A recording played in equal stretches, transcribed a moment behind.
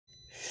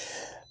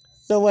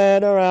The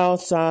weather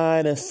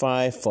outside is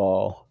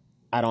frightful.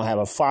 I don't have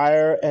a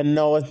fire and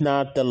no, it's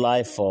not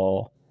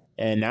delightful.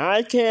 And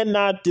I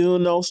cannot do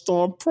no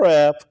storm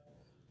prep.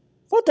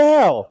 What the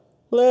hell?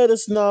 Let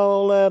us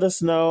know, let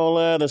us know,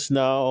 let us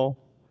know.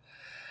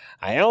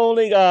 I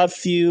only got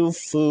few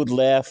food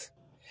left,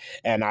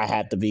 and I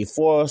had to be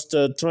forced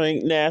to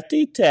drink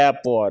nasty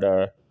tap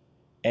water.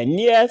 And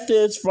yes,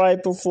 it's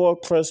right before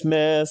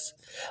Christmas.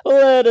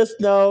 Let us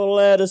know,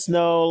 let us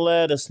know,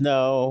 let us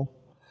know.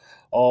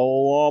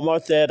 Oh,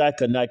 Walmart said I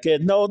could not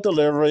get no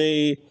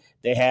delivery.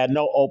 They had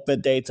no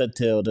open dates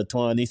until the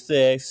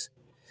 26th.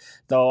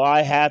 Though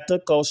I had to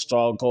go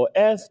struggle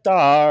and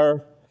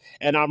starve.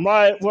 And I'm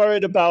right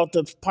worried about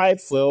the pipe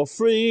will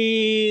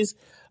freeze.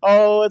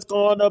 Oh, it's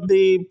gonna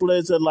be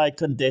blizzard-like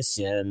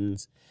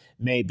conditions.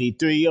 Maybe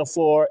 3 or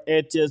 4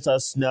 inches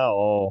of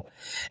snow.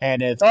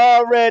 And it's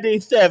already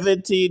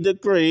 17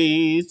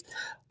 degrees.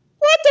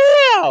 What the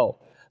hell?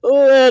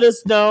 Let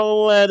us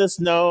know, let us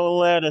know,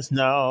 let us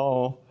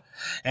know.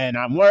 And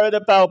I'm worried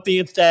about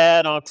being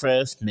sad on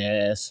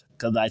Christmas,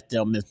 'cause I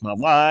still miss my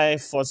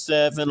wife for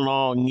 7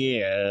 long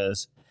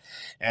years.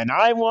 And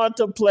I want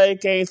to play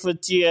games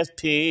with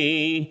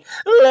GSP.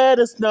 Let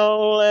us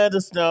know, let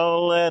us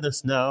know, let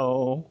us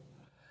know.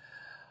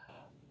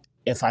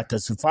 If I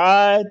could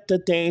survive the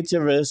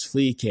dangerous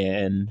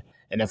weekend,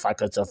 and if I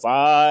could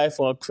survive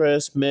on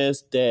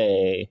Christmas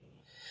Day,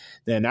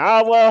 then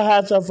I will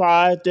have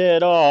survived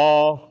it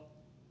all.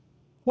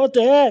 What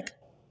the heck?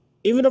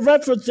 Even the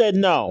reference said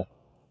no.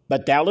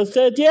 But Dallas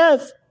said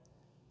yes.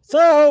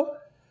 So,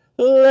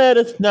 let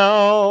us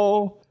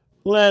know.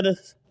 Let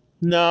us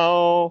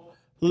know.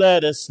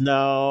 Let us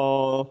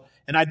know.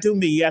 And I do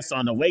mean yes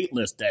on the wait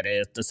list, that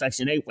is. The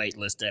Section 8 wait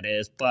list, that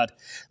is. But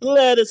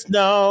let us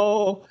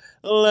know.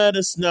 Let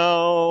us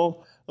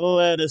know.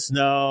 Let us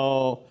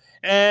know.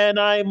 And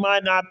I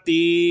might not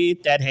be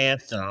that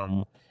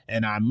handsome.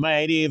 And I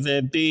might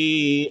even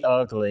be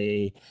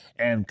ugly.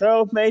 And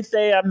girls may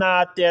say I'm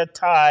not their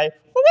type.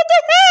 But what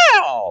the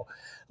hell?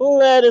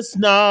 Let us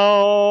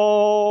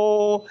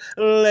know.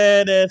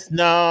 Let us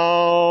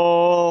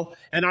know.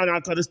 And I'm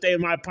not going to stay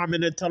in my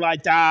apartment until I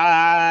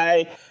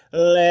die.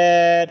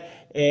 Let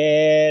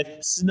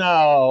it snow.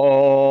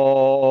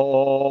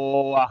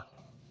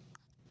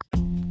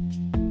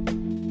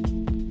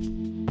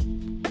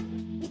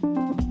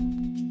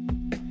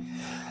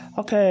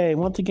 Okay,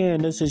 once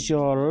again, this is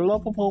your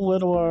lovable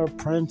widower,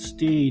 Prince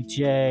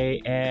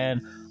DJ,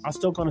 and I'm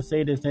still going to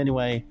say this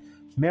anyway.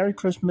 Merry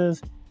Christmas,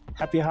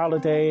 Happy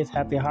Holidays,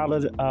 Happy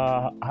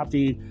Hanukkah,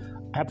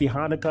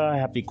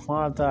 Happy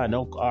Kwanzaa. I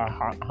know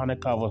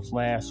Hanukkah was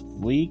last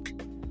week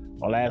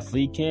or last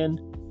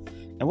weekend.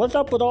 And what's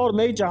up with all the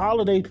major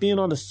holidays being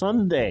on a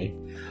Sunday?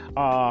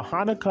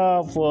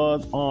 Hanukkah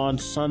was on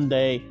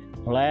Sunday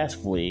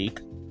last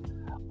week,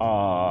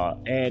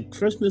 and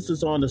Christmas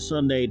is on a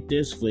Sunday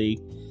this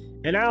week.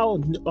 And now,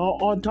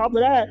 on top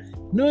of that,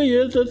 New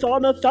Year's is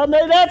on a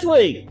Sunday next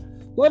week.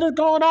 What is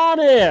going on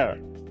here?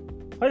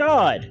 My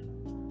God.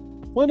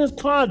 When is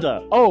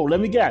Kwanzaa? Oh,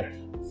 let me guess.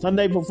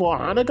 Sunday before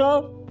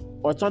Hanukkah?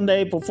 Or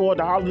Sunday before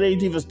the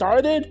holidays even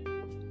started?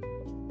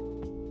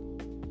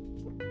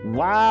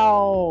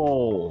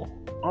 Wow.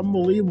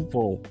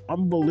 Unbelievable.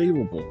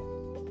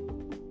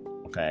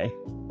 Okay.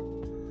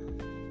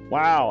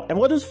 Wow. And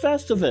what is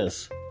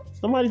Festivus?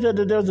 Somebody said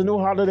that there's a new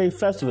holiday,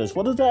 Festivus.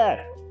 What is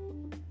that?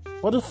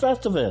 What is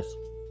Festivus?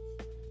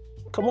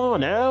 Come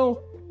on now.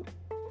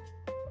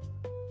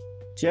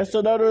 Just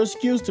another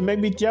excuse to make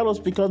me jealous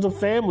because of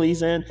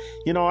families. And,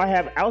 I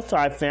have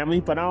outside family,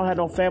 but I don't have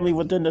no family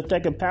within the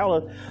second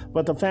palace.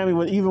 But the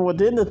family, even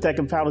within the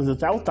second palace,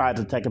 is outside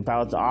the second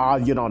palace.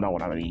 You don't know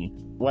what I mean.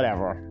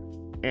 Whatever.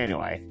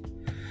 Anyway.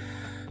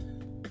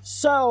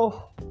 So,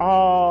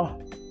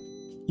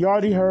 you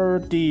already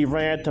heard the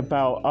rant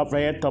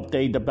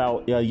update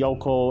about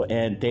Yoko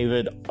and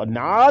David.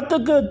 Not the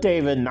good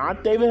David,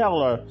 not David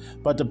Heller,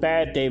 but the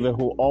bad David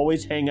who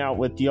always hang out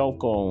with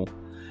Yoko.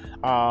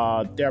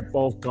 They're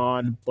both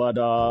gone, but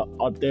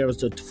there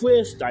was a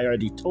twist I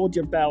already told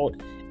you about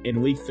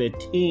in week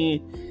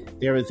 15.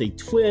 There is a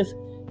twist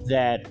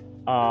that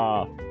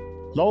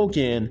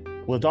Logan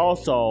was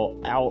also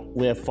out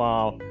with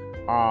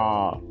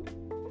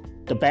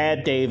the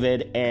bad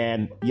David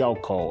and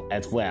Yoko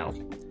as well.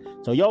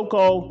 So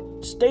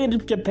Yoko, stay in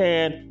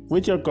Japan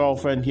with your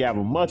girlfriend. You have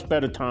a much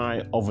better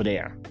time over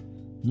there.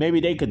 Maybe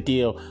they could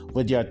deal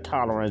with your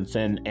tolerance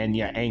and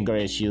your anger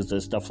issues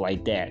and stuff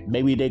like that.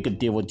 Maybe they could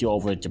deal with you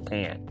over in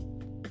Japan.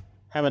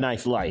 Have a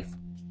nice life.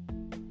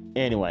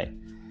 Anyway.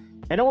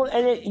 And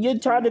you're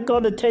trying to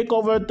go to take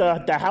over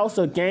the House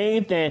of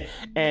Games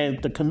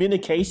and the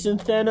communication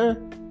center?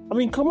 I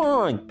mean, come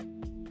on.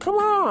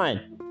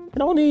 You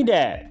don't need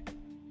that.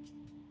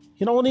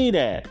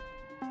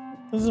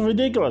 This is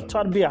ridiculous.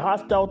 Try to be a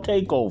hostile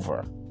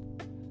takeover.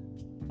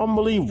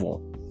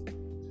 Unbelievable.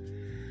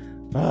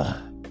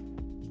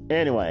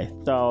 Anyway,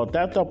 so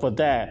that's up with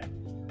that.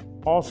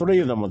 All three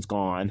of them was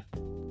gone.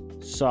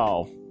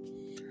 So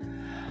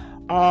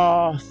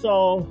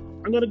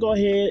I'm gonna go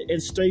ahead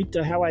and straight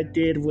to how I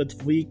did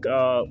with week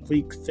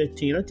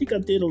 15. I think I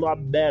did a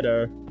lot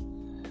better.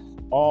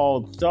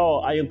 Although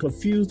I am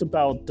confused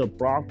about the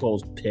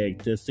Broncos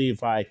pick to see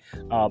if I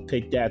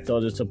picked that. So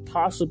there's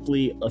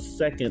possibly a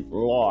second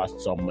loss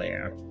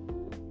somewhere.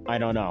 I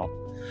don't know.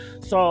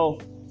 So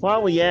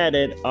while we at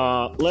it,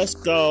 let's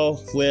go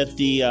with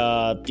the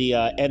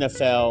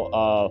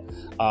NFL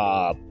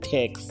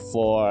pick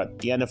for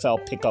the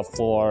NFL pickup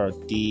for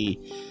the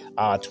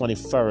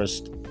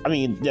 21st. I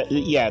mean,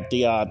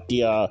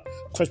 the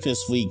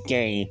Christmas week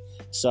game.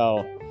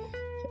 So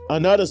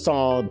another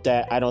song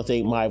that I don't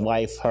think my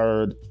wife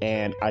heard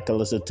and I could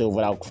listen to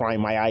without crying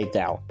my eyes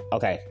out.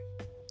 Okay.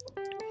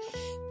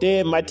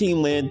 Did my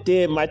team win?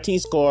 Did my team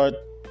score?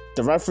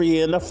 The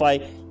referee in the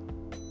fight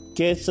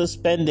get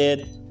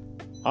suspended?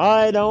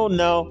 I don't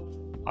know.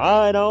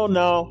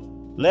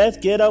 Let's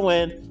get a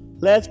win.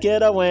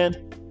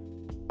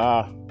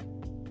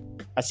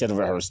 I should have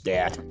rehearsed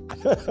that.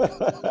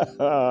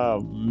 Oh,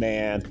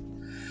 man.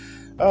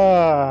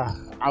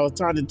 I was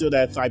trying to do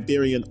that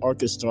Siberian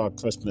Orchestra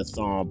Christmas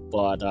song,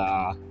 but,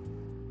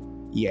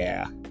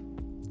 yeah.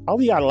 Oh,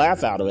 we got a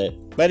laugh out of it.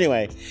 But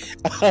anyway,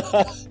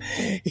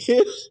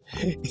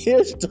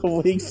 here's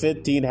the week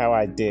 15 how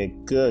I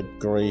did. Good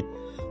grief.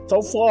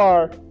 So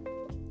far,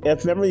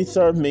 if memory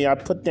serves me, I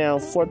put down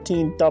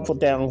 14 double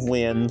down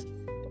wins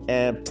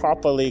and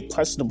properly,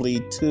 questionably,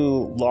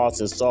 2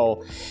 losses.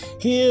 So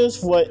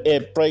here's what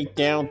it breaks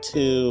down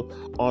to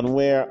on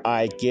where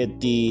I get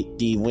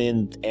the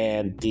wins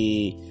and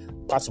the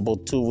possible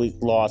 2-week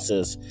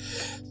losses.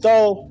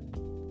 So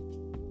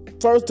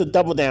first, the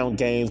double down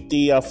games.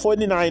 The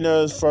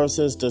 49ers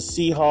versus the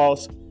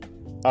Seahawks.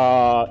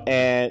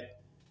 And,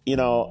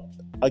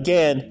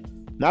 again,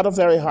 not a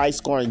very high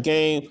scoring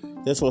game.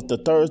 This was the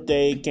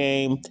Thursday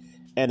game,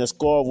 and the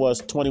score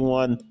was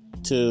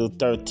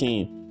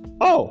 21-13.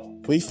 Oh,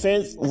 week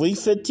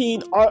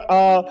 15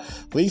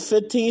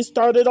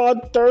 started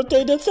on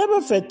Thursday,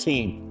 December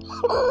 15.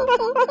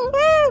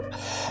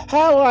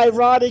 How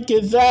ironic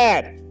is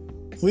that?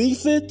 Week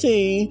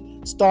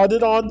 15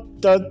 started on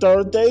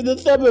Thursday,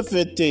 December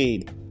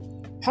 15.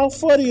 How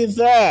funny is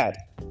that?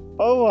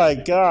 Oh my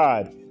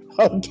God.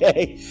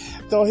 Okay,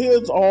 so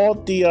here's all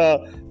the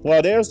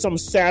there's some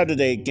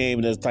Saturday game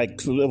that's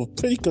it was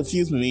pretty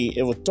confusing me.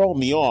 It was throwing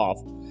me off.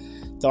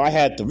 So I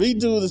had to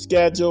redo the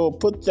schedule,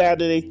 put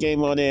Saturday's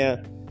game on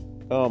there.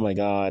 Oh my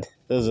God,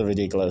 this is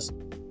ridiculous.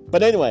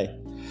 But anyway,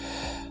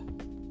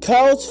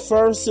 Colts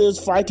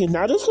versus Vikings.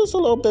 Now this was a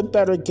little bit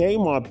better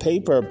game on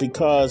paper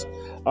because, it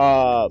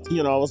was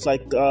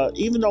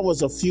even though it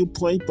was a few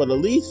points, but at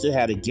least it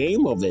had a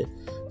game of it.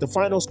 The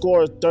final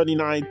score is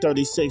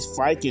 39-36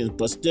 Vikings,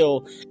 but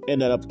still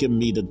ended up giving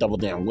me the double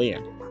down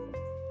win.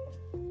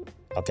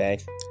 Okay.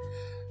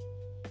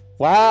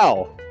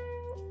 Wow.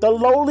 The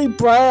lowly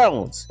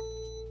Browns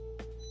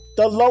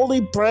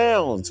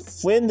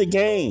win the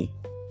game.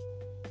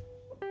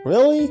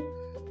 Really?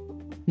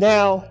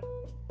 Now,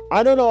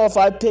 I don't know if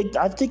I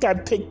think I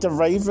picked the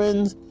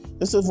Ravens.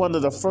 This is one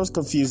of the first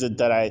confusions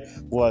that I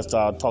was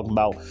talking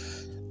about.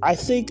 I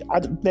think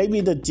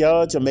maybe the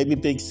judge or maybe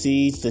Big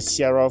C's, the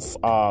sheriff,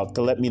 could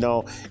let me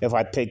know if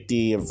I picked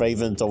the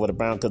Ravens over the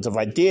Browns. Because if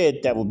I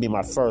did, that would be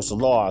my first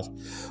loss.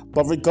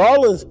 But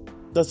regardless,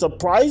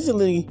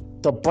 surprisingly,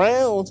 the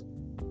Browns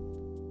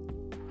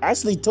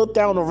actually took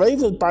down the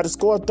Ravens by the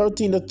score of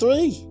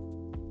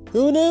 13-3.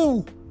 Who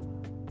knew?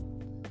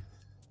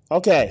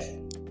 Okay.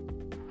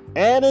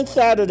 And in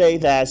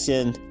Saturday's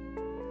action,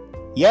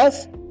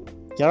 yes,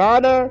 Your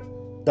Honor,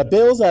 the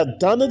Bills have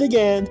done it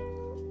again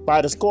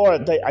by the score.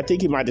 I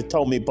think he might have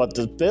told me, but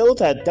the Bills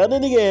had done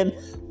it again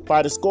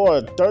by the score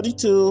of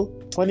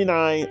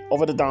 32-29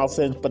 over the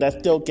Dolphins, but that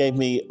still gave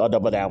me a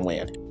double down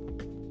win.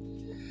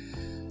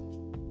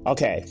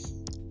 Okay.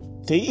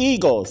 The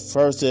Eagles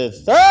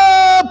versus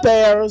the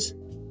Bears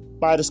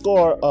by the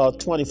score of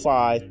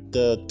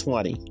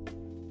 25-20.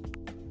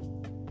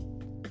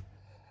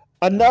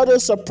 Another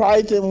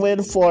surprising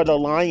win for the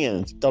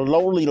Lions, the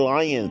lowly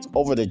Lions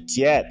over the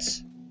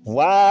Jets.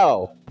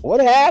 Wow,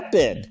 what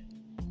happened?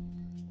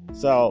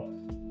 So,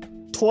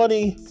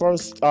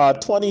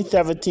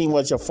 2017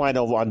 was your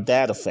final on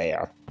that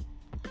affair.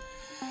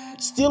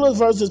 Steelers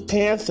versus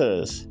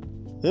Panthers.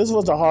 This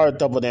was a hard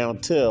double down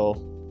too.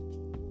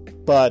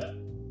 But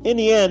in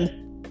the end,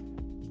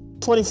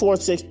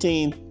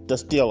 24-16, the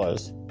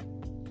Steelers.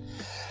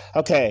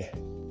 Okay.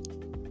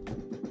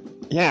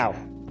 Now,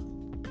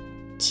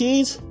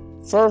 Chiefs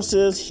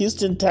versus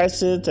Houston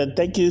Texans, and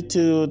thank you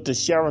to the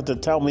sheriff to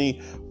tell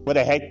me where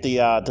the heck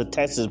the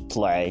Texans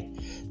play.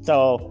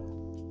 So,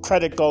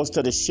 credit goes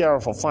to the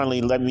sheriff for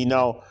finally letting me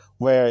know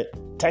where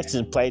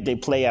Texans play. They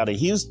play out of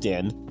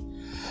Houston.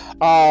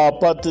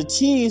 But the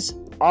Chiefs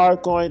are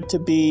going to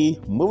be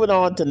moving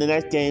on to the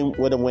next game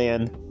with a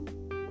win.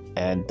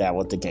 And that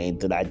was the game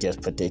that I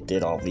just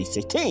predicted on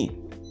V16.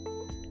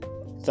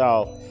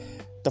 So,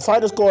 the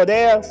final score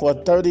there was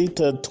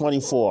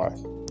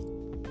 30-24.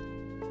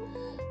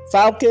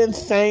 Falcons,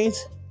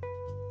 Saints,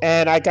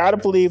 and I can't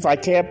believe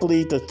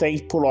the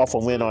Saints pulled off a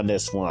win on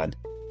this one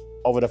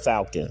over the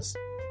Falcons.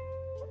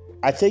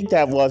 I think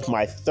that was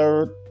my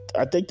third.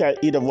 I think that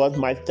either was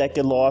my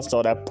second loss,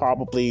 or that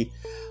probably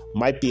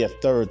might be a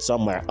third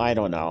somewhere. I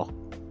don't know.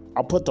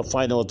 I'll put the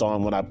finals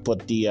on when I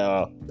put the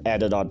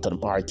added onto the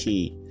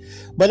marquee.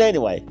 But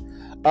anyway,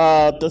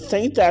 the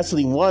Saints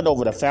actually won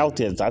over the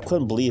Falcons. I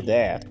couldn't believe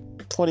that.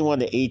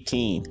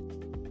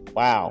 21-18.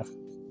 Wow.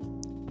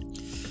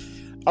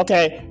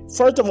 Okay,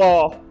 first of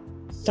all,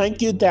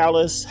 thank you,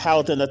 Dallas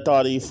Housing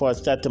Authority, for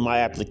accepting my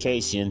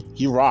application.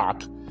 You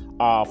rock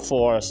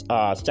for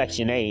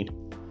Section 8.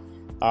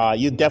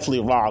 You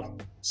definitely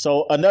rock.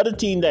 So another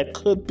team that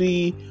could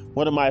be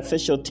one of my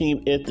official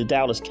team is the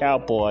Dallas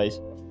Cowboys,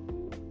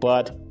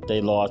 but they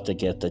lost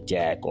against the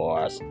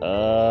Jaguars.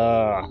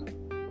 I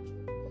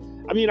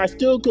mean, I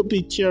still could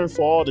be cheering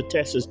for all the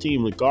Texas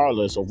team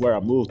regardless of where I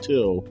move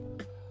to.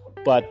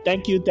 But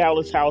thank you,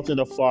 Dallas Housing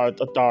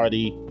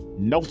Authority.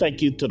 No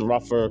thank you to the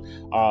Redford,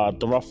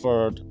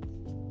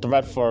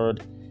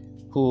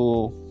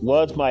 who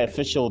was my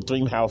official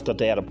dream house because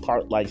they had a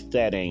park-like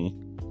setting.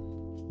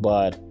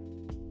 But,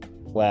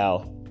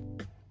 well,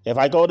 if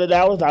I go to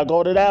Dallas, I'll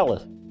go to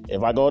Dallas.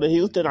 If I go to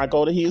Houston, I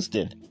go to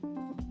Houston.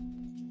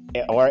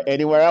 Or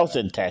anywhere else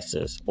in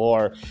Texas.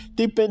 Or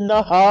deep in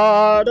the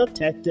heart of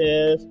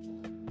Texas.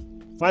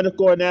 Final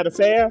score in that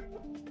affair,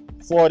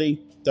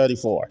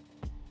 40-34.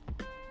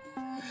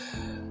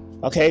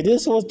 Okay,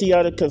 this was the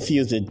other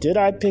confusion. Did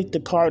I pick the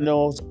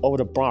Cardinals over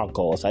the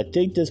Broncos? I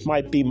think this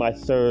might be my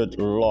third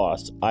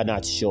loss. I'm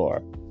not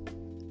sure.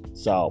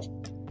 So,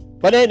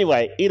 but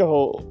anyway,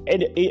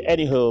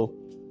 anywho,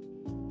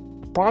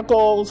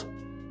 Broncos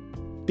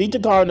beat the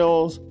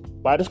Cardinals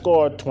by the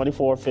score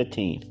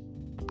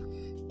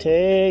 24-15.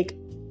 Take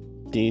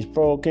these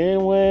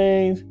broken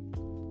wings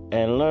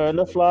and learn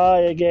to fly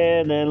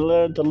again and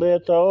learn to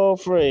live so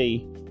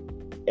free.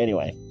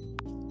 Anyway.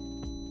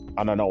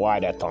 I don't know why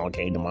that song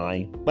came to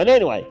mind. But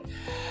anyway,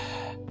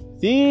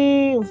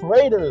 the Las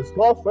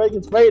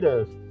Vegas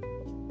Raiders,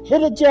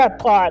 hit a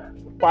jackpot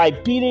by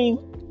beating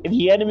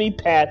the enemy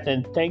Pats,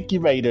 and thank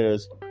you,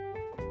 Raiders.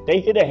 They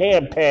hit a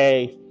hand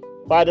pay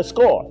by the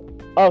score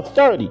of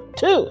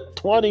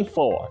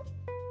 30-24.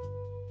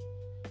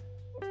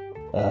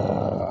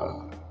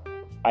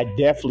 I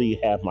definitely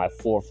have my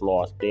fourth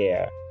loss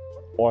there,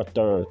 or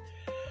third.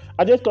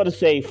 I'm just going to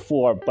say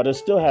four, but it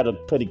still had a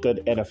pretty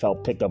good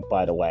NFL pickup,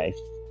 by the way.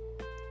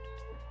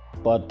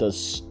 But the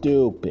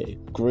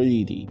stupid,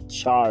 greedy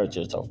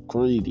Chargers of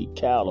greedy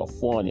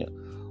California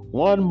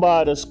won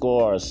by the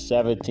score of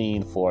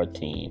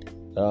 17-14.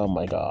 Oh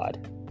my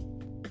God.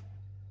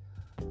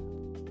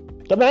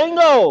 The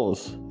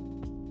Bengals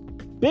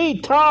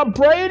beat Tom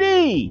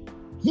Brady.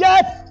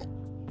 Yes!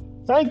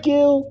 Thank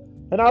you.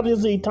 And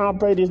obviously Tom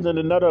Brady's in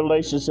another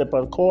relationship,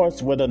 of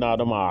course, with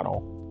another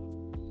model.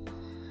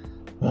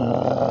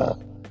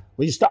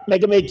 Will you stop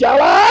making me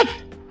jealous?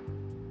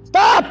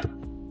 Stop!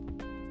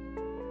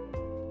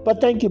 But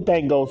thank you,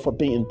 Bengals, for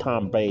beating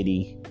Tom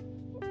Brady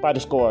by the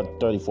score of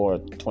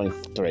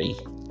 34-23.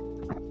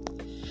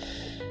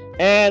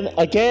 And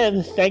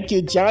again, thank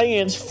you,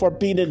 Giants, for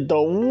beating the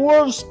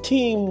worst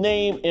team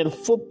name in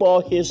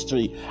football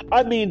history.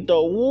 I mean,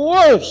 the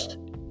worst.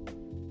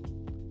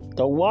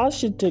 The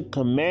Washington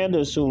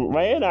Commanders, who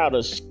ran out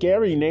a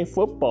scary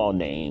football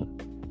name.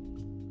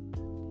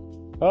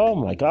 Oh,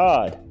 my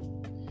God.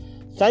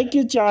 Thank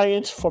you,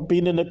 Giants, for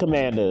beating the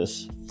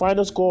Commanders.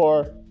 Final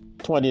score,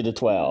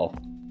 20-12.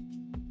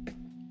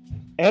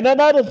 And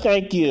another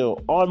thank you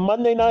on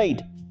Monday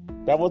night.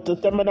 That was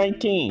December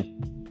 19th.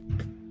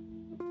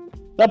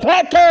 The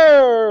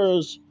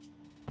Packers!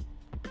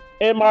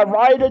 And my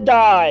ride or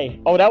die.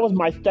 Oh, that was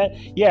my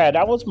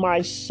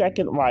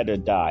second ride or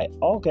die.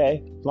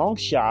 Okay, long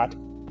shot.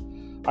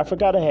 I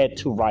forgot I had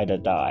two ride or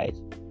dies.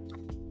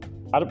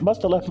 I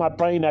must have left my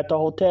brain at the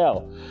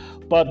hotel.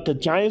 But the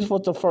Giants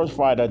was the first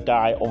ride or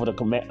die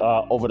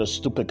over the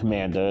stupid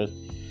Commanders.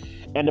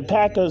 And the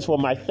Packers were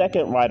my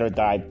second ride or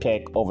die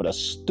pick over the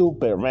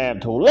stupid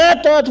Rams, who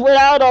left us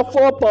without a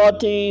football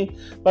team.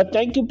 But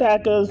thank you,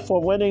 Packers,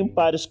 for winning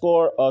by the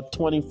score of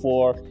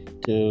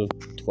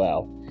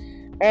 24-12.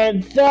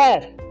 And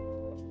that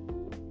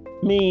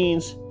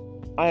means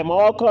I am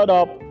all caught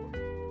up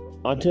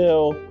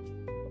until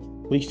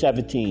week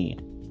 17.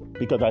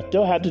 Because I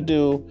still had to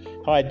do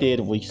how I did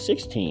week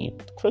 16,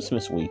 the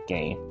Christmas week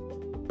game.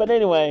 But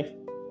anyway,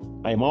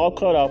 I am all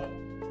caught up.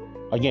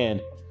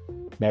 Again,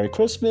 Merry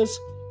Christmas,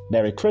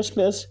 Merry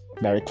Christmas,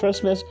 Merry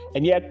Christmas,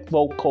 and yet,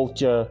 woke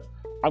culture,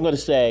 I'm going to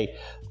say,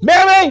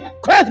 Merry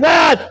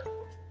Christmas!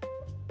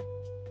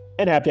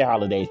 And Happy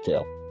Holidays,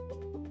 too.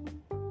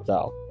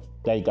 So,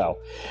 there you go.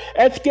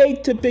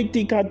 Escape to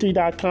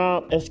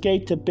BigDCountry.com,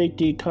 escape to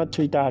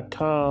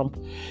BigDCountry.com.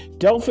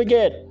 Don't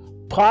forget,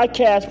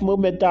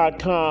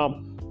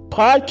 PodcastMovement.com,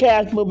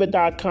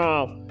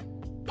 PodcastMovement.com.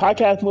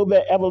 Podcast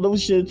Movement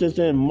Evolutions is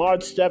in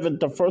March 7th,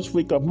 the first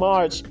week of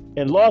March,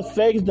 in Las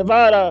Vegas,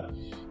 Nevada.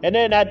 And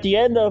then at the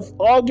end of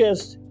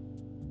August,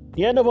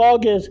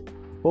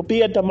 we'll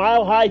be at the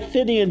Mile High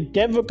City in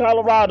Denver,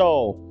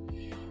 Colorado.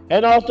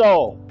 And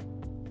also,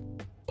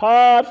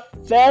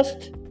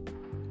 PodFest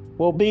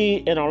will be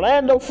in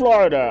Orlando,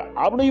 Florida.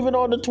 I'm leaving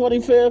on the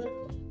 25th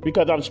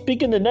because I'm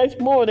speaking the next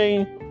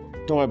morning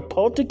during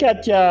Punta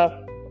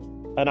Cana,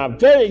 and I'm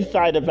very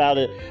excited about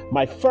it.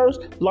 My first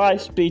live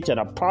speech,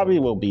 and I probably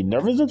will be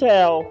nervous as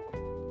hell,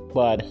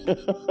 but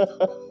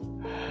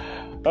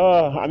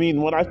I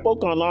mean, when I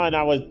spoke online,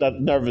 I was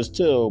nervous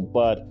too,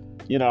 but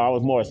I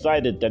was more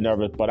excited than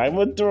nervous, but I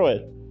went through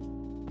it.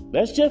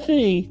 Let's just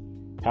see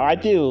how I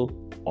do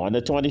on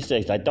the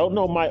 26th. I don't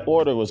know my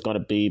order was going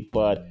to be,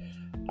 but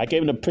I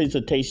gave them the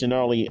presentation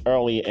early,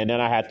 and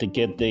then I had to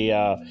get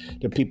the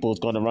people who's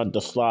going to run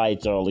the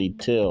slides early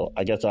too.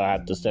 I guess I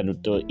have to send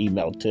them through an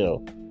email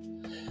too.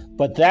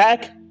 But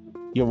Zach,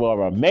 you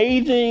were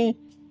amazing,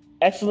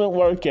 excellent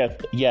work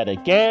yet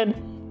again.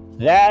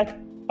 Zach,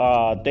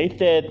 they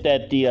said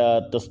that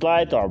the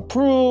slides are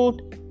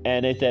approved,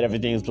 and they said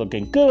everything's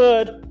looking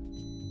good.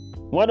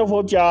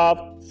 Wonderful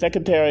job,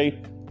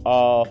 Secretary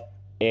of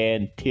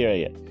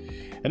Interior.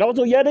 And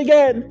also, yet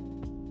again,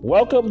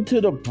 welcome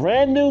to the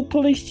brand new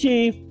police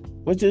chief,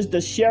 which is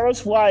the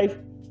sheriff's wife,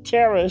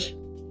 Cherish.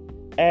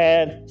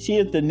 And she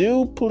is the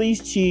new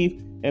police chief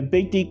in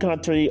Big D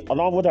Country,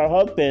 along with her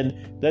husband,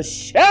 the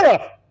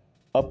sheriff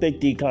of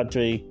Big D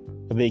Country,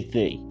 Big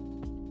D.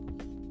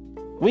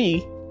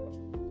 We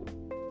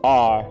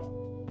are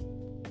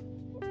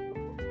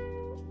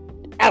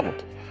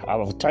out. I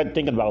was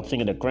thinking about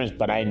singing the Grinch,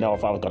 but I didn't know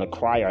if I was going to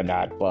cry or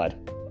not, but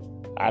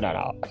I don't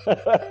know.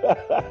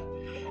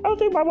 I don't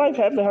think my wife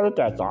hasn't heard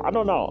that song. I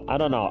don't know.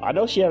 I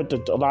know she heard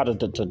a lot of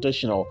the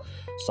traditional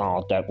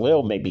songs that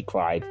will make me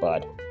cry,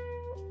 but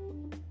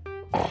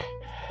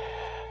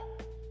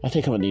I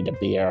think I'm going to need a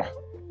beer,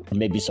 or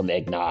maybe some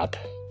eggnog.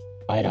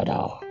 I don't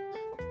know.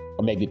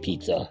 Or maybe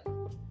pizza.